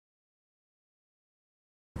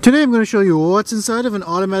Today I'm going to show you what's inside of an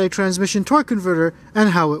automatic transmission torque converter and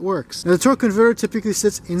how it works. Now the torque converter typically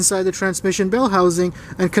sits inside the transmission bell housing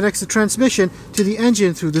and connects the transmission to the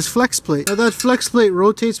engine through this flex plate. Now that flex plate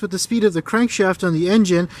rotates with the speed of the crankshaft on the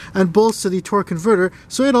engine and bolts to the torque converter,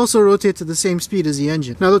 so it also rotates at the same speed as the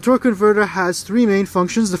engine. Now the torque converter has three main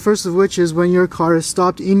functions, the first of which is when your car is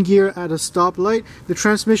stopped in gear at a stoplight, the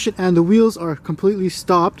transmission and the wheels are completely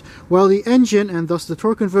stopped while the engine and thus the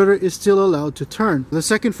torque converter is still allowed to turn. The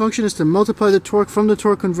second function is to multiply the torque from the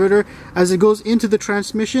torque converter as it goes into the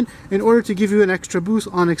transmission in order to give you an extra boost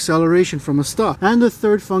on acceleration from a stop. And the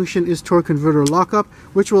third function is torque converter lockup,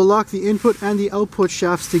 which will lock the input and the output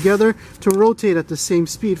shafts together to rotate at the same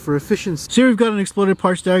speed for efficiency. So here we've got an exploded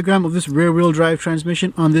parts diagram of this rear wheel drive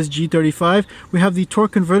transmission on this G35. We have the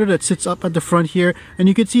torque converter that sits up at the front here, and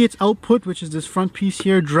you can see its output, which is this front piece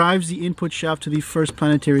here, drives the input shaft to the first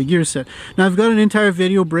planetary gear set. Now I've got an entire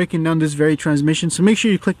video breaking down this very transmission, so make sure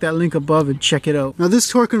you click that link above and check it out. Now this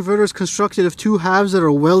torque converter is constructed of two halves that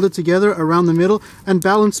are welded together around the middle and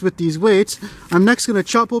balanced with these weights. I'm next going to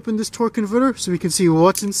chop open this torque converter so we can see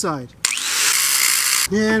what's inside.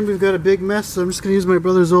 And we've got a big mess, so I'm just going to use my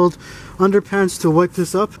brother's old underpants to wipe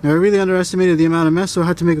this up. Now I really underestimated the amount of mess, so I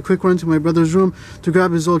had to make a quick run to my brother's room to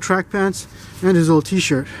grab his old track pants and his old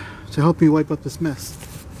t-shirt to help me wipe up this mess.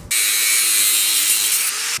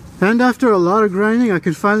 And after a lot of grinding, I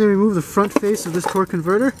can finally remove the front face of this torque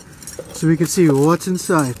converter so we can see what's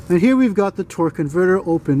inside. And here we've got the torque converter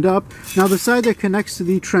opened up. Now the side that connects to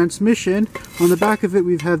the transmission, on the back of it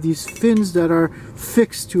we have these fins that are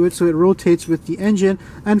fixed to it so it rotates with the engine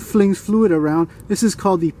and flings fluid around. This is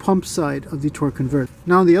called the pump side of the torque converter.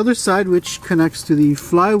 Now on the other side, which connects to the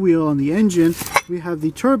flywheel on the engine, we have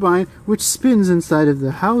the turbine which spins inside of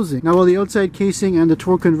the housing. Now while the outside casing and the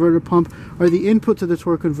torque converter pump are the input to the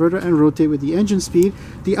torque converter and rotate with the engine speed,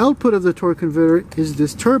 the output of the torque converter is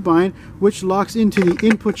this turbine which locks into the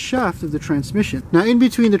input shaft of the transmission. Now in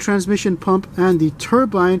between the transmission pump and the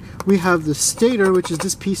turbine we have the stator, which is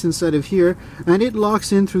this piece inside of here, and it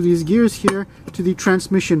locks in through these gears here to the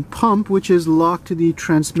transmission pump, which is locked to the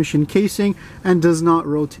transmission casing and does not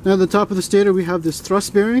rotate. Now at the top of the stator we have this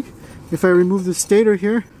thrust bearing. If I remove the stator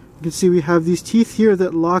here, you can see we have these teeth here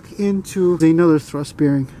that lock into another thrust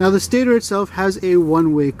bearing. Now the stator itself has a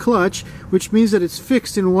one-way clutch, which means that it's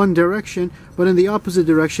fixed in one direction, but in the opposite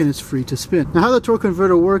direction it's free to spin. Now how the torque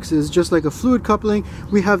converter works is just like a fluid coupling.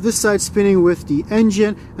 We have this side spinning with the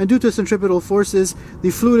engine, and due to centripetal forces,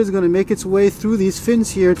 the fluid is going to make its way through these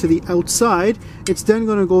fins here to the outside. It's then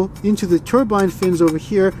going to go into the turbine fins over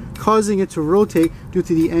here, causing it to rotate due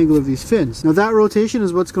to the angle of these fins. Now that rotation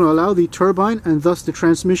is what's going to allow the turbine and thus the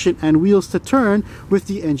transmission and wheels to turn with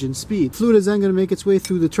the engine speed. Fluid is then going to make its way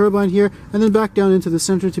through the turbine here and then back down into the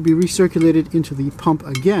center to be recirculated into the pump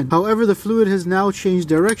again. However, the fluid has now changed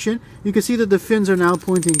direction. You can see that the fins are now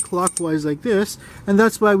pointing clockwise like this, and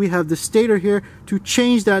that's why we have the stator here to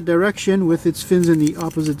change that direction with its fins in the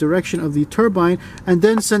opposite direction of the turbine and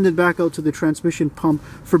then send it back out to the transmission pump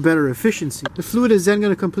for better efficiency. The fluid is then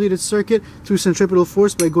going to complete its circuit through centripetal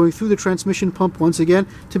force by going through the transmission pump once again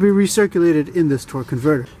to be recirculated in this torque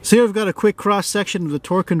converter. So here I've got a quick cross section of the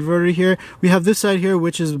torque converter here. We have this side here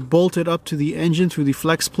which is bolted up to the engine through the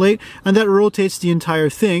flex plate, and that rotates the entire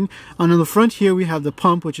thing. And on the front here we have the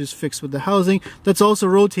pump which is fixed with the housing that's also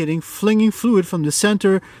rotating, flinging fluid from the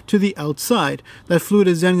center to the outside. That fluid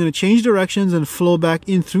is then going to change directions and flow back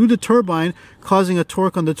in through the turbine, causing a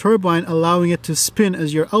torque on the turbine, allowing it to spin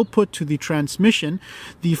as your output to the transmission.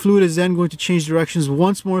 The fluid is then going to change directions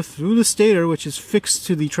once more through the stator, which is fixed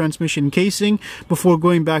to the transmission casing, before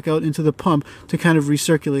going back out into the pump to kind of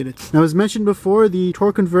recirculate it. Now as mentioned before, the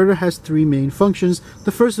torque converter has three main functions.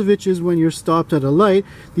 The first of which is when you're stopped at a light,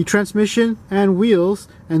 the transmission and wheels,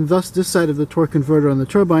 and thus this side of the torque converter on the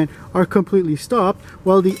turbine, are completely stopped,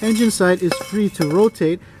 while the engine side is free to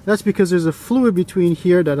rotate. That's because there's a fluid between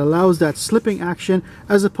here that allows that slipping action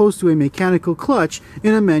as opposed to a mechanical clutch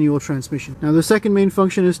in a manual transmission. Now the second main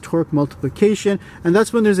function is torque multiplication, and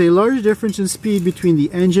that's when there's a large difference in speed between the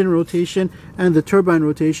engine rotation and the turbine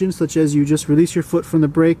rotation, such as you just release your foot from the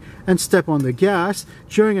brake and step on the gas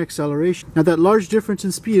during acceleration. Now that large difference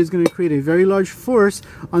in speed is going to create a very large force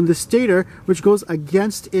on the stator, which goes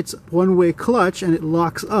against its one-way clutch and it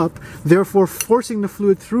locks up, therefore forcing the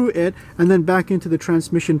fluid through it and then back into the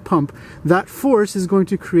transmission pump. That force is going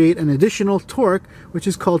to create an additional torque, which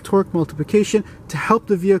is called torque multiplication, to help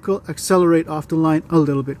the vehicle accelerate off the line a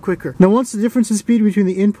little bit quicker. Now once the difference in speed between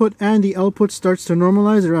the input and the output starts to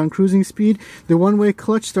normalize around cruising speed, the one-way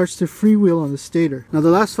clutch starts to freewheel on the stator. Now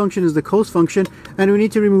the last function is the coast function, and we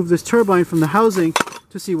need to remove this turbine from the housing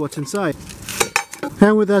to see what's inside.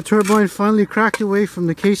 And with that turbine finally cracked away from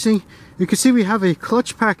the casing, you can see we have a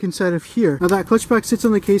clutch pack inside of here. Now that clutch pack sits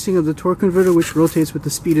on the casing of the torque converter, which rotates with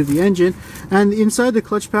the speed of the engine. And inside the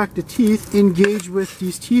clutch pack, the teeth engage with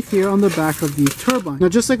these teeth here on the back of the turbine. Now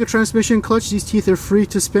just like a transmission clutch, these teeth are free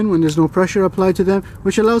to spin when there's no pressure applied to them,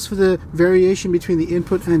 which allows for the variation between the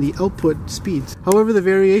input and the output speeds. However, the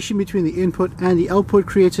variation between the input and the output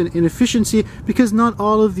creates an inefficiency because not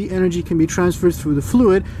all of the energy can be transferred through the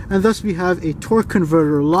fluid, and thus we have a torque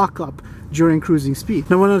converter lockup during cruising speed.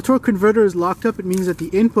 Now when a torque converter is locked up, it means that the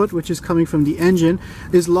input, which is coming from the engine,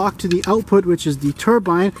 is locked to the output, which is the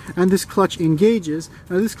turbine, and this clutch engages.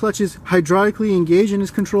 Now this clutch is hydraulically engaged and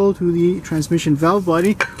is controlled through the transmission valve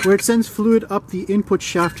body, where it sends fluid up the input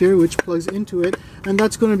shaft here, which plugs into it, and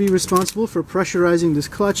that's going to be responsible for pressurizing this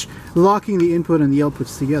clutch, locking the input and the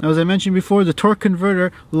outputs together. Now, as I mentioned before, the torque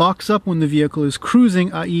converter locks up when the vehicle is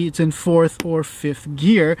cruising, i.e. it's in 4th or 5th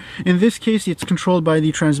gear. In this case, it's controlled by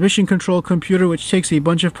the transmission control computer, which takes a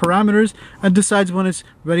bunch of parameters and decides when it's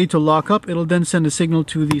ready to lock up. It'll then send a signal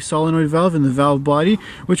to the solenoid valve in the valve body,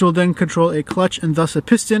 which will then control a clutch and thus a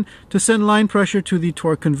piston to send line pressure to the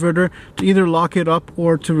torque converter to either lock it up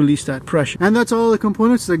or to release that pressure. And that's all the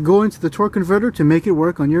components that go into the torque converter to make it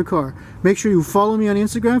work on your car. Make sure you follow me on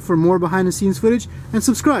Instagram for more behind the scenes footage and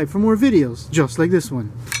subscribe for more videos just like this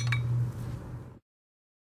one.